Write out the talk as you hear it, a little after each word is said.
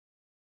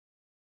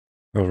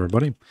Hello,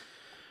 everybody.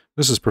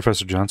 This is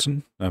Professor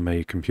Johnson. I'm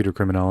a computer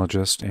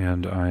criminologist,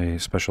 and I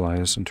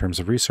specialize in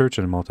terms of research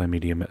and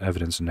multimedia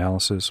evidence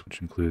analysis,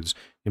 which includes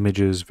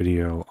images,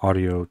 video,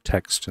 audio,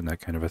 text, and that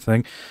kind of a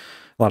thing.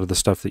 A lot of the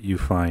stuff that you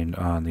find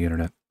on the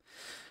internet.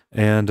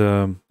 And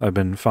I've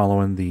been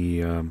following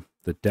the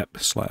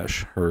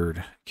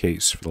Depp/Heard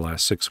case for the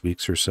last 6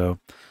 weeks or so.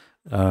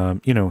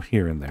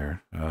 Here and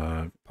there,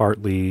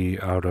 partly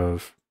out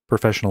of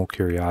professional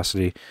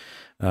curiosity,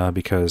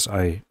 because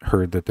I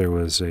heard that there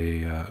was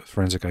a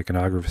forensic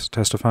iconographist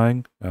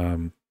testifying,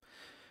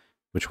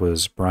 which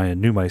was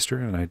Brian Newmeister,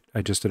 and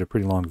I just did a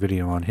pretty long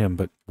video on him.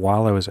 But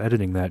while I was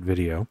editing that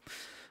video,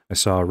 I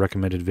saw a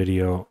recommended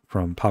video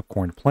from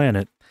Popcorn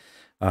Planet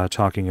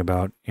talking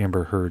about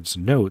Amber Heard's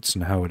notes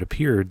and how it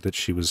appeared that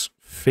she was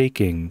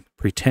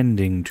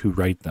pretending to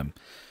write them.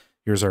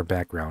 Here's our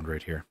background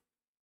right here.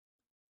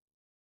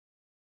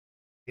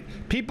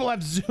 People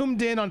have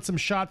zoomed in on some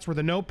shots where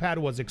the notepad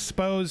was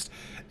exposed,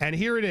 and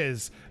here it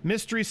is.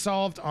 Mystery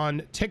solved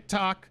on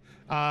TikTok.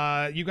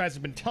 You guys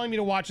have been telling me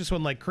to watch this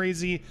one like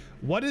crazy.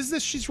 What is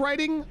this she's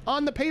writing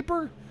on the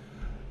paper?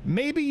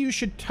 Maybe you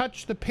should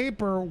touch the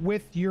paper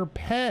with your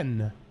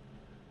pen.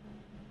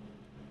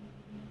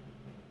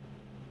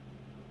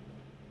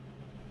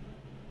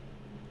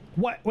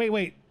 What?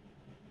 Wait.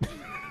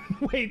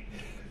 Wait.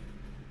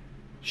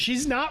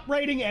 She's not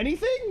writing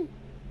anything?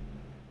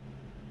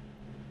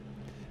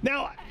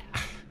 Now,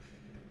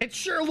 it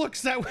sure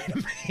looks that way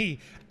to me.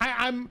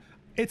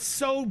 It's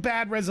so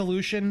bad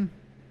resolution.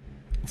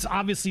 It's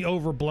obviously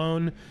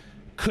overblown.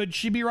 Could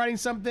she be writing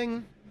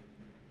something?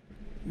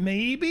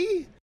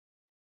 Maybe?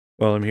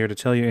 Well, I'm here to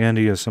tell you,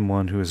 Andy, as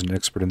someone who is an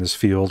expert in this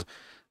field,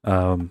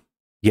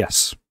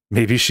 yes,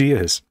 maybe she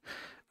is.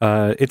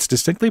 It's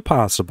distinctly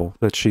possible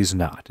that she's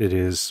not.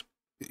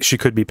 She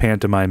could be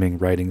pantomiming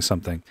writing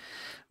something.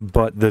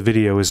 But the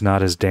video is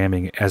not as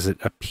damning as it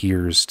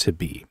appears to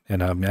be,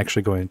 and I'm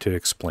actually going to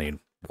explain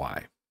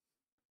why.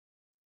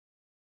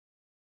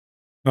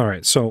 All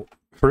right, so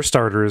for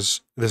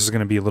starters, this is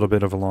going to be a little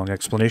bit of a long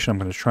explanation. I'm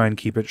going to try and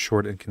keep it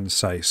short and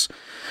concise.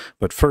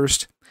 But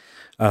first,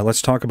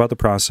 let's talk about the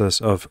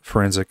process of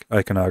forensic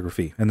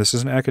iconography. And this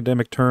is an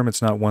academic term. It's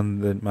not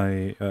one that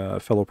my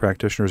fellow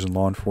practitioners in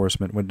law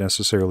enforcement would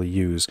necessarily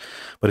use,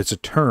 but it's a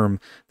term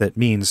that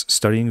means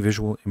studying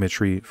visual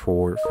imagery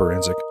for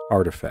forensic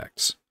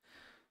artifacts.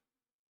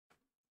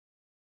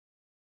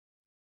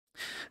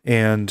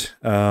 And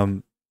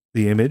the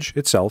image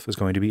itself is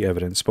going to be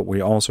evidence, but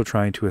we're also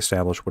trying to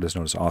establish what is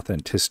known as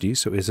authenticity.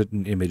 So is it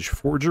an image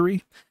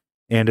forgery?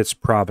 And its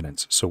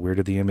provenance. So where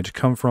did the image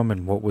come from,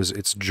 and what was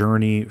its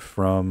journey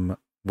from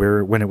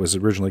when it was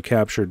originally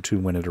captured to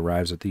when it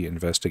arrives at the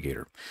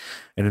investigator.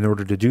 And in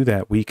order to do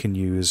that, we can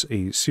use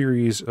a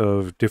series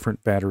of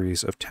different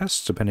batteries of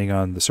tests depending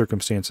on the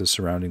circumstances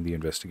surrounding the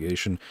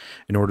investigation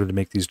in order to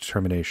make these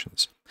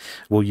determinations.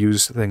 We'll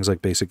use things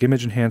like basic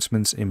image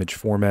enhancements, image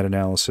format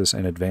analysis,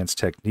 and advanced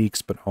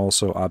techniques, but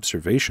also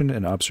observation,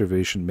 and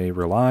observation may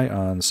rely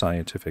on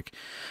scientific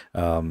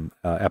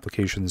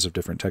applications of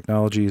different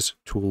technologies,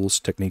 tools,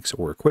 techniques,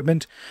 or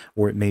equipment,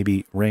 or it may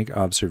be rank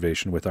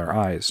observation with our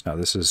eyes. Now,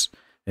 this is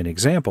an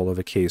example of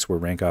a case where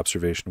rank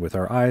observation with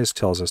our eyes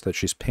tells us that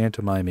she's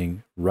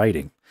pantomiming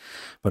writing,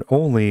 but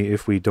only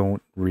if we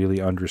don't really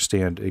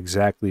understand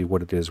exactly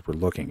what it is we're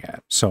looking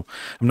at. So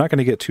I'm not going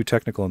to get too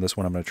technical in this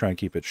one. I'm going to try and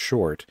keep it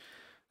short,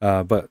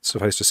 but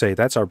suffice to say,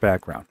 that's our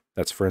background.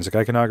 That's forensic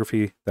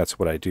iconography. That's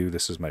what I do.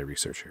 This is my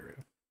research area.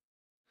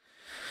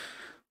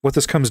 What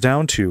this comes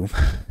down to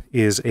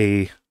is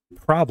a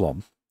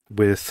problem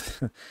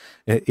with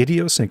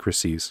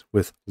idiosyncrasies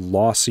with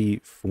lossy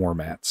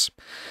formats.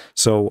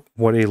 So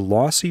what a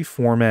lossy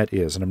format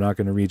is, and I'm not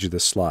going to read you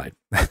this slide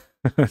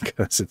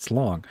because it's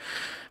long,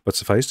 but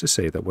suffice to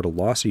say that what a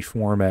lossy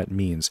format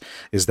means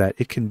is that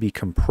it can be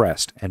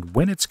compressed, and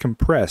when it's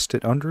compressed,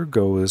 it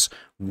undergoes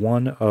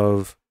one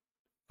of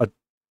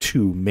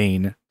two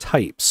main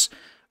types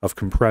of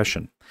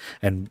compression.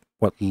 And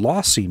what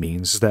lossy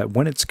means is that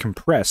when it's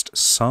compressed,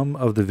 some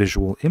of the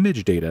visual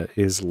image data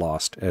is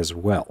lost as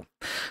well.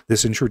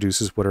 This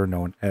introduces what are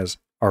known as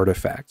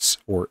artifacts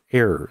or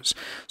errors.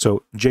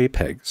 So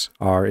JPEGs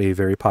are a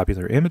very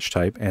popular image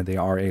type, and they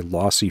are a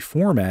lossy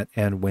format,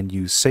 and when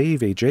you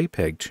save a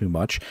JPEG too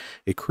much,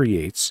 it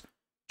creates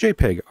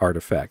JPEG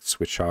artifacts,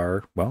 which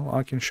are, well,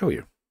 I can show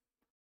you.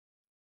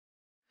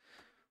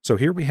 So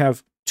here we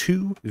have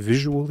two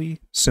visually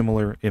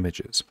similar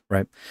images,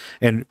 right?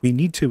 And we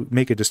need to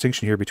make a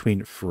distinction here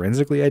between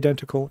forensically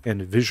identical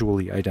and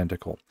visually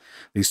identical.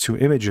 These two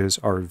images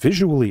are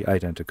visually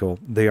identical.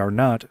 They are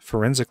not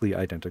forensically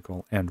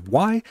identical. And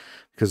why?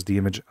 Because the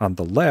image on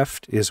the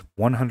left is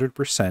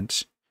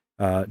 100%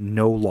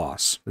 no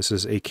loss. This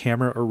is a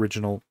camera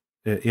original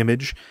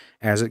image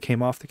as it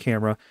came off the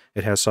camera,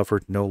 it has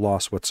suffered no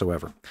loss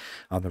whatsoever.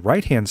 On the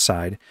right-hand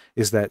side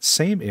is that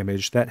same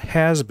image that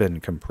has been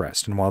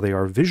compressed. And while they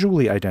are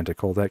visually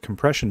identical, that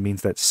compression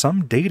means that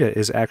some data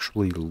is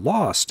actually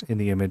lost in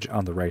the image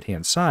on the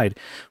right-hand side.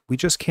 We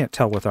just can't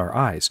tell with our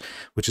eyes,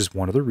 which is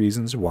one of the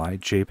reasons why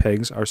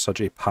JPEGs are such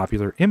a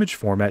popular image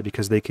format,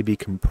 because they can be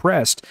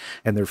compressed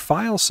and their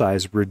file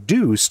size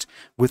reduced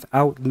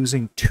without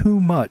losing too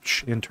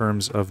much in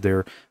terms of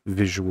their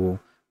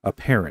visual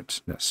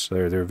apparentness,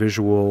 their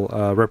visual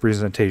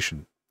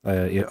representation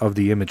of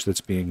the image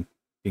that's being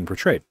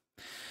portrayed.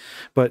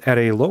 But at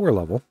a lower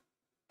level,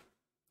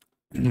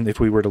 if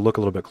we were to look a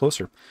little bit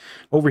closer,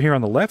 over here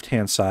on the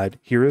left-hand side,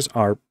 here is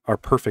our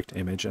perfect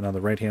image, and on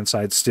the right-hand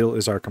side still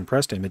is our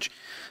compressed image.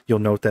 You'll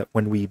note that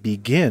when we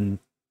begin,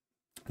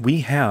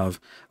 we have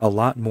a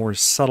lot more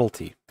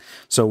subtlety.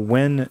 So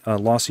when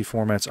lossy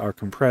formats are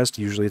compressed,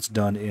 usually it's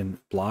done in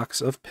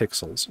blocks of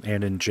pixels,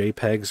 and in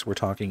JPEGs we're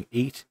talking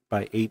 8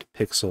 by 8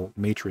 pixel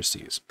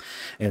matrices.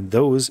 And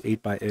those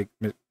 8 by 8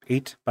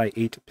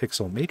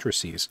 pixel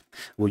matrices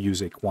will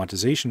use a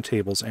quantization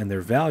tables and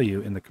their value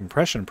in the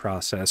compression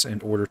process in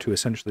order to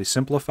essentially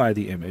simplify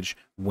the image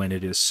when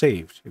it is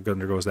saved. It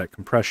undergoes that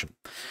compression.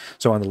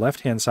 So on the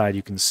left-hand side,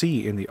 you can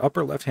see in the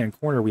upper left-hand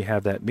corner we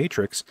have that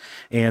matrix,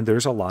 and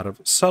there's a lot of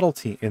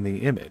subtlety in the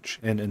image.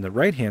 And in the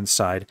right-hand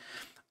side,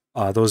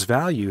 those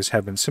values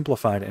have been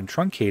simplified and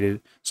truncated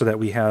so that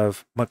we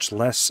have much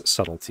less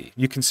subtlety.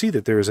 You can see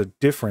that there is a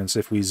difference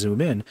if we zoom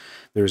in.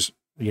 There's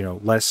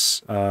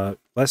less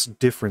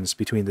difference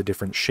between the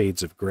different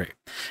shades of gray.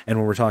 And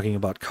when we're talking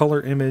about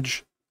color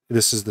image,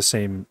 this is the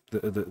same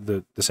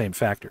same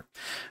factor.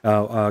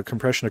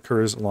 Compression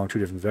occurs along two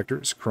different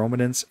vectors,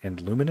 chrominance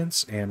and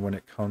luminance. And when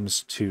it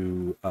comes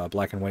to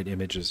black and white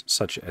images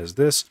such as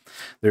this,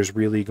 there's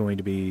really going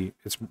to be,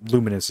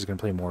 luminance is going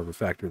to play more of a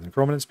factor than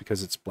chrominance,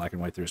 because it's black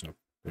and white, there's no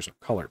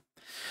color.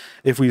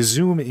 If we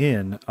zoom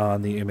in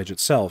on the image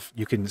itself,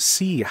 you can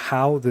see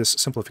how this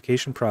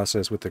simplification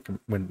process with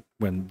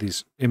when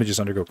these images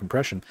undergo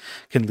compression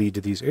can lead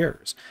to these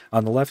errors.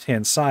 On the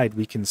left-hand side,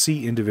 we can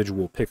see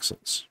individual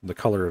pixels, the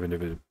color of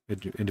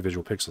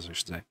individual pixels, I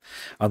should say.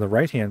 On the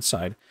right-hand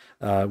side,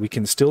 we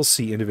can still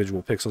see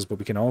individual pixels, but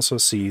we can also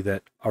see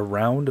that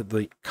around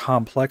the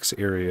complex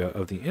area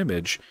of the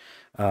image,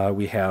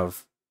 we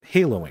have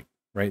haloing,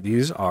 right?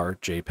 These are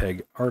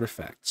JPEG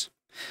artifacts.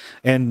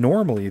 And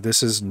normally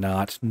this is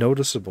not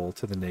noticeable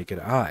to the naked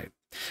eye.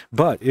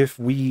 But if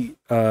we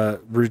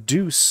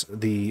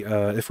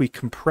if we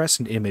compress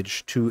an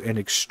image to an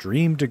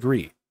extreme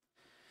degree,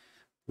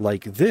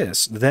 like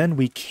this, then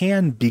we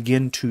can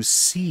begin to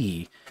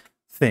see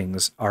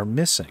things are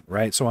missing,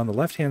 right? So on the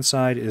left-hand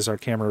side is our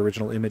camera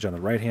original image. On the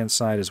right-hand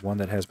side is one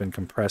that has been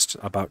compressed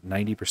about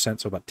 90%,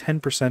 so about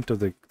 10% of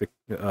the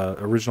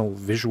original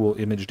visual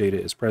image data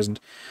is present.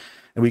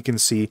 And we can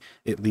see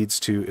it leads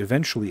to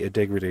eventually a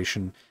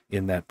degradation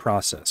in that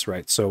process,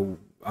 right? So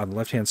on the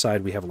left-hand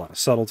side, we have a lot of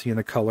subtlety in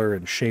the color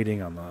and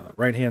shading. On the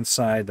right-hand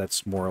side,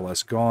 that's more or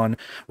less gone.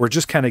 We're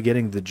just kind of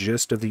getting the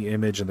gist of the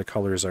image, and the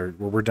colors are,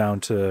 well, we're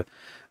down to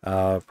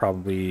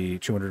probably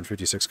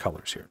 256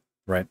 colors here,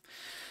 right?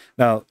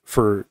 Now,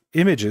 for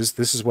images,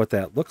 this is what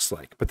that looks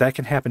like. But that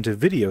can happen to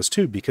videos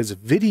too, because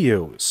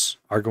videos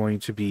are going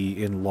to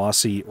be in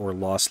lossy or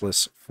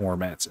lossless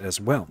formats as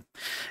well.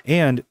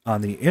 And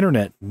on the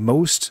internet,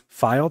 most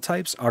file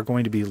types are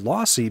going to be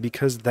lossy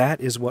because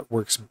that is what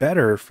works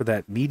better for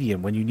that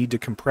medium. When you need to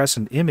compress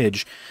an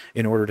image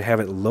in order to have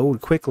it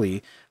load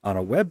quickly on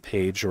a web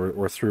page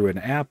or through an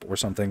app or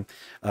something,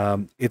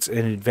 it's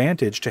an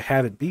advantage to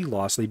have it be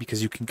lossy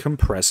because you can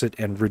compress it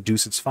and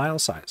reduce its file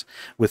size.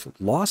 With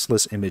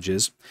lossless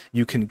images,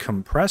 you can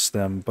compress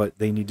them, but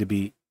they need to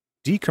be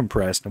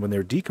decompressed, and when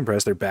they're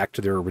decompressed, they're back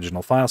to their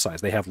original file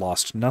size. They have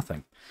lost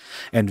nothing.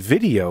 And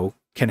video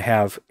can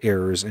have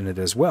errors in it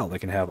as well. They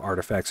can have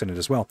artifacts in it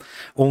as well.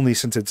 Only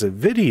since it's a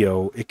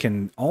video, it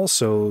can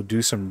also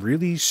do some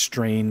really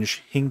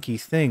strange, hinky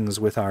things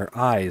with our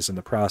eyes in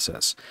the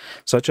process,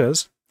 such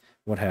as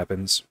what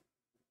happens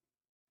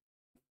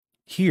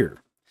here.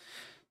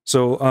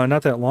 So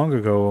not that long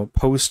ago,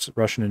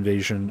 post-Russian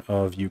invasion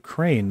of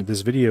Ukraine,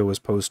 this video was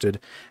posted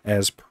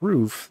as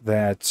proof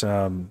that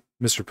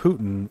Mr.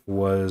 Putin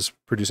was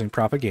producing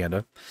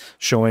propaganda,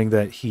 showing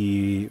that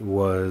he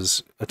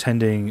was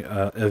attending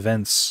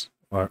events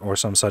or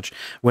some such,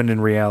 when in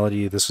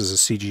reality this was a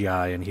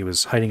CGI and he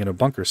was hiding in a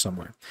bunker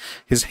somewhere.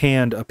 His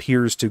hand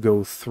appears to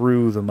go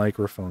through the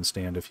microphone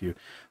stand if you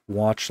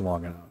watch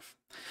long enough.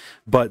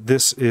 But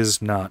this is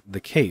not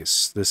the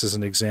case. This is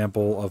an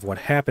example of what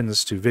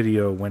happens to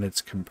video when it's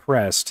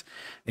compressed,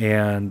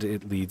 and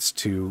it leads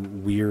to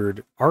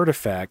weird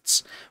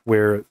artifacts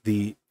where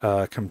the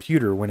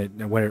computer,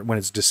 when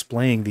it's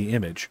displaying the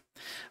image,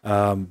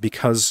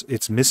 because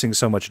it's missing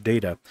so much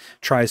data,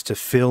 tries to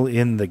fill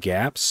in the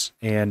gaps.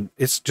 And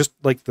it's just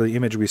like the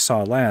image we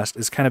saw last,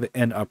 is kind of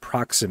an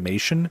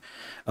approximation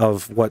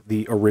of what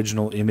the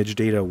original image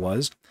data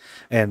was.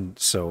 And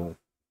so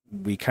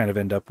we kind of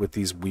end up with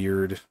these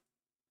weird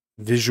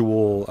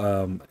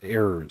visual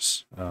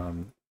errors.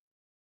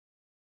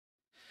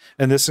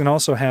 And this can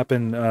also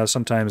happen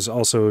sometimes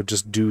also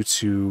just due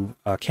to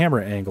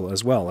camera angle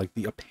as well, like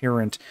the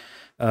apparent.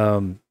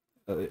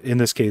 In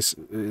this case,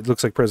 it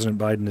looks like President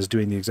Biden is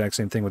doing the exact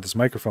same thing with his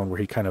microphone, where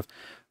he kind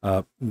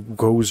of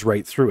goes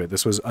right through it.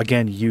 This was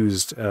again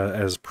used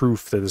as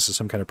proof that this is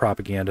some kind of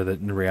propaganda,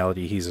 that in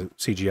reality he's a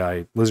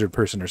CGI lizard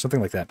person or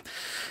something like that.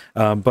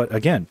 But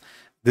again,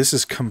 this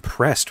is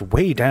compressed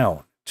way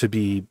down to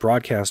be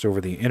broadcast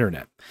over the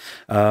internet,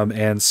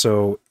 and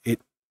so it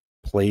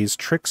plays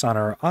tricks on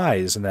our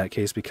eyes in that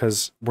case,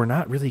 because we're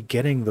not really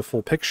getting the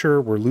full picture.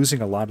 We're losing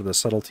a lot of the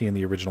subtlety in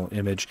the original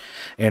image.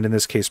 And in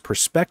this case,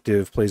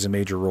 perspective plays a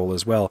major role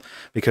as well,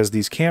 because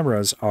these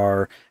cameras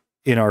are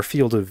in our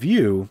field of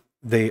view.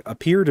 They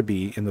appear to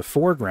be in the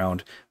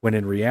foreground, when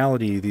in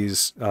reality,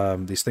 these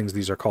things,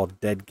 these are called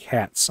dead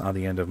cats on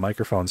the end of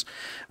microphones,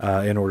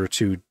 in order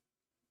to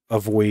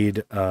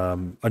avoid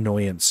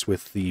annoyance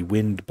with the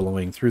wind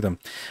blowing through them,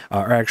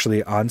 are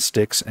actually on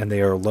sticks, and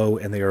they are low,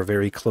 and they are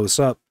very close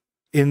up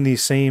in the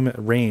same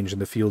range in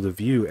the field of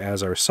view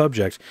as our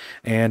subject.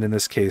 And in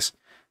this case,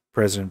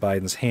 President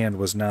Biden's hand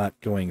was not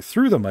going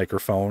through the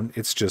microphone.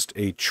 It's just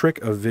a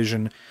trick of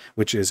vision,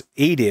 which is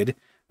aided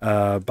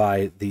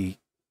by the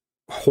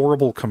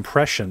horrible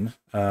compression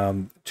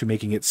to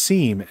making it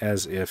seem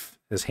as if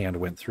his hand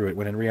went through it,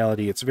 when in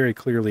reality, it's very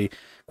clearly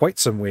quite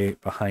some way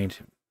behind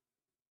him.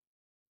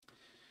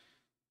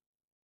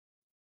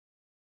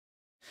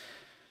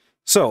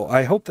 So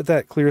I hope that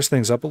that clears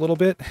things up a little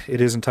bit.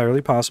 It is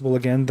entirely possible,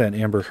 again, that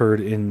Amber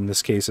Heard in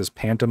this case is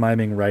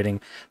pantomiming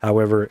writing.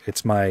 However,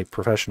 it's my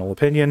professional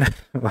opinion.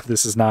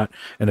 This is not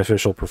an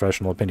official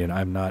professional opinion.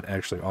 I'm not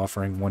actually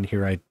offering one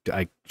here.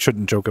 I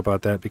shouldn't joke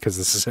about that, because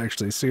this is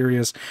actually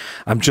serious.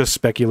 I'm just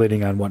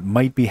speculating on what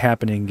might be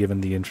happening given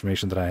the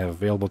information that I have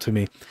available to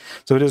me.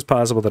 So it is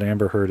possible that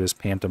Amber Heard is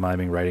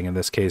pantomiming writing in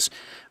this case,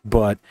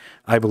 but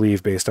I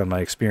believe, based on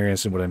my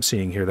experience and what I'm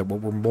seeing here, that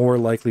what we're more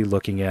likely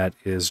looking at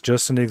is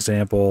just an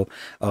example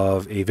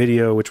of a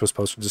video which was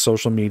posted to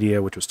social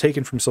media, which was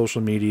taken from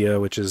social media,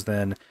 which is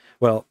then,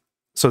 well,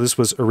 so this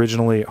was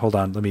originally, hold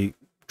on, let me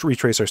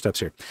retrace our steps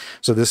here.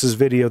 So this is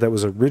video that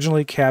was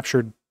originally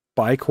captured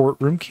by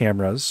courtroom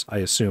cameras. I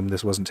assume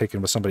this wasn't taken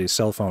with somebody's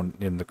cell phone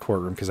in the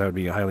courtroom, because that would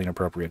be highly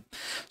inappropriate.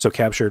 So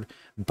captured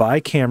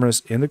by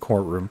cameras in the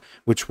courtroom,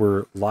 which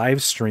were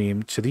live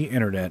streamed to the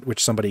internet,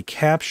 which somebody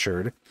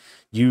captured,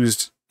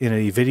 used in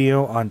a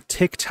video on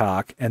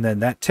TikTok, and then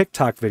that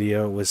TikTok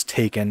video was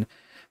taken,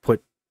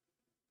 put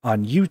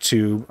on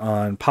YouTube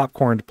on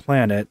Popcorned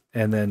Planet,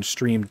 and then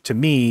streamed to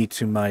me,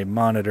 to my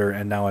monitor,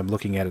 and now I'm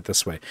looking at it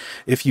this way.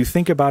 If you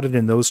think about it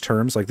in those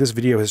terms, like, this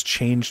video has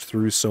changed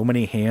through so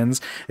many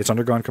hands, it's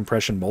undergone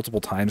compression multiple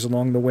times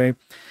along the way,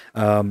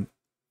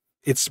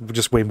 it's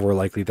just way more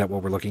likely that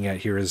what we're looking at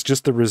here is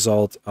just the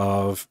result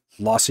of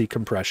lossy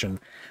compression,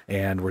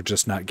 and we're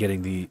just not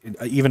getting the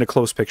even a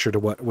close picture to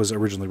what was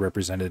originally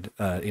represented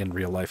in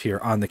real life here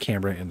on the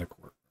camera in the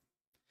court.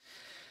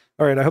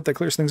 All right, I hope that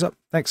clears things up.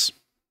 Thanks.